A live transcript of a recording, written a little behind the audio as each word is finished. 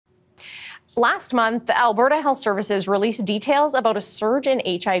Last month, Alberta Health Services released details about a surge in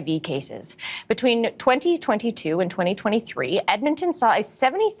HIV cases. Between 2022 and 2023, Edmonton saw a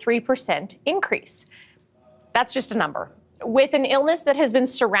 73% increase. That's just a number. With an illness that has been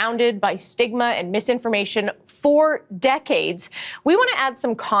surrounded by stigma and misinformation for decades, we want to add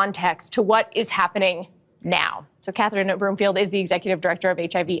some context to what is happening now. So Catherine Broomfield is the Executive Director of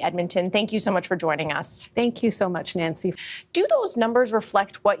HIV Edmonton. Thank you so much for joining us. Thank you so much, Nancy. Do those numbers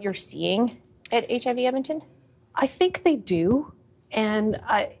reflect what you're seeing at HIV Edmonton? I think they do, and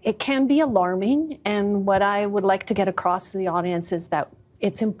it can be alarming. And what I would like to get across to the audience is that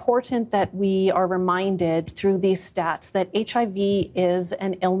it's important that we are reminded through these stats that HIV is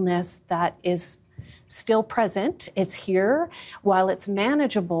an illness that is still present. It's here. While it's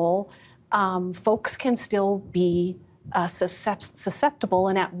manageable, folks can still be susceptible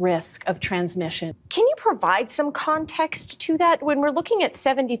and at risk of transmission. Can you provide some context to that? When we're looking at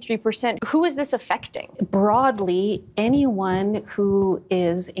 73%, who is this affecting? Broadly, anyone who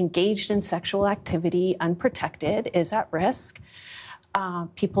is engaged in sexual activity unprotected is at risk.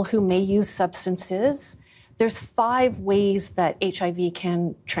 People who may use substances. There's 5 ways that HIV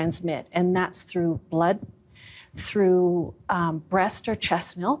can transmit, and that's through blood, through breast or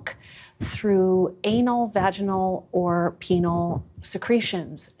chest milk, through anal, vaginal, or penile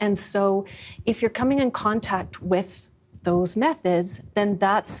secretions. And so if you're coming in contact with those methods, then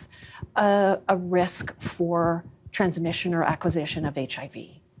that's a risk for transmission or acquisition of HIV.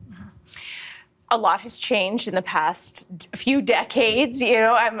 A lot has changed in the past few decades,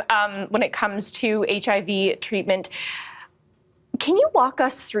 when it comes to HIV treatment. Can you walk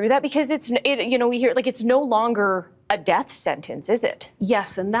us through that? Because we hear it's no longer a death sentence, is it?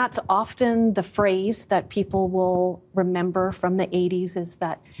 Yes, and that's often the phrase that people will remember from the 80s is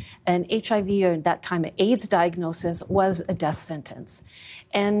that an HIV or at that time an AIDS diagnosis was a death sentence.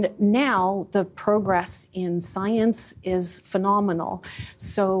 And now the progress in science is phenomenal.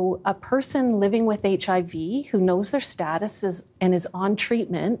 So a person living with HIV who knows their status and is on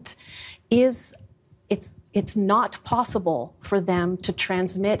treatment it's not possible for them to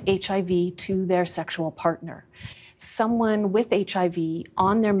transmit HIV to their sexual partner. Someone with HIV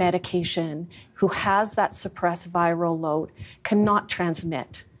on their medication who has that suppressed viral load cannot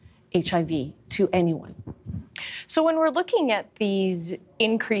transmit HIV to anyone. So when we're looking at these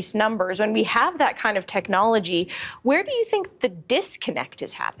increased numbers, when we have that kind of technology, where do you think the disconnect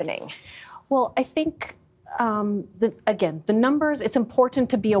is happening? Well, I think the numbers, it's important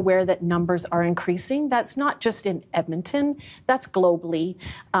to be aware that numbers are increasing. That's not just in Edmonton, that's globally.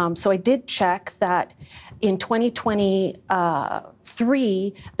 So I did check that in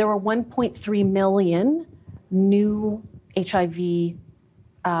 2023, there were 1.3 million new HIV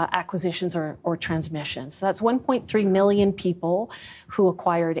acquisitions or transmissions. So that's 1.3 million people who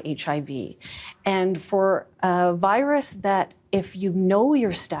acquired HIV. And for a virus that if you know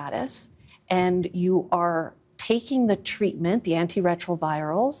your status, and you are taking the treatment, the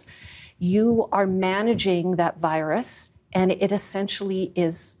antiretrovirals, you are managing that virus, and it essentially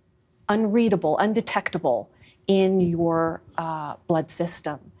is unreadable, undetectable in your blood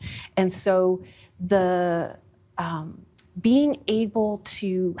system. And so the being able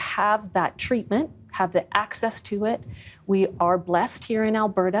to have that treatment, have the access to it, we are blessed here in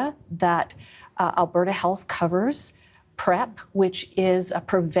Alberta that Alberta Health covers PrEP, which is a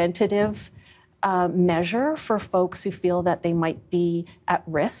preventative measure for folks who feel that they might be at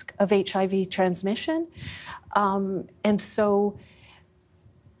risk of HIV transmission. And so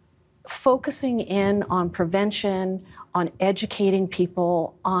focusing in on prevention, on educating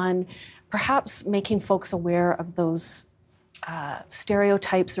people, on perhaps making folks aware of those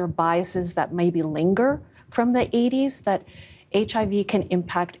stereotypes or biases that maybe linger from the 80s, that HIV can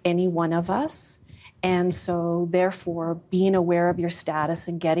impact any one of us. And so, therefore, being aware of your status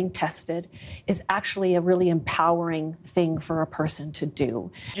and getting tested is actually a really empowering thing for a person to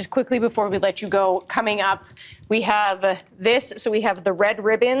do. Just quickly before we let you go, coming up, we have this. So we have the red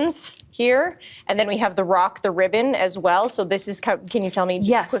ribbons here, and then we have the Rock the Ribbon as well. So this is, can you tell me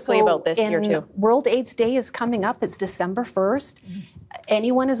just quickly about this here too? World AIDS Day is coming up. It's December 1st. Mm-hmm.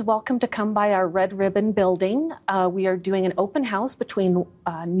 Anyone is welcome to come by our Red Ribbon building. We are doing an open house between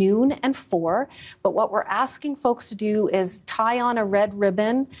noon and 4. But what we're asking folks to do is tie on a red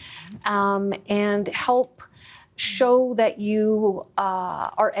ribbon and help show that you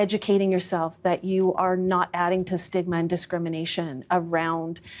are educating yourself, that you are not adding to stigma and discrimination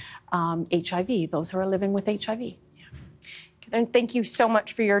around HIV, those who are living with HIV. Yeah. And thank you so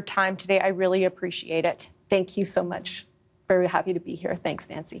much for your time today. I really appreciate it. Thank you so much. Very happy to be here. Thanks,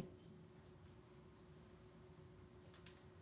 Nancy.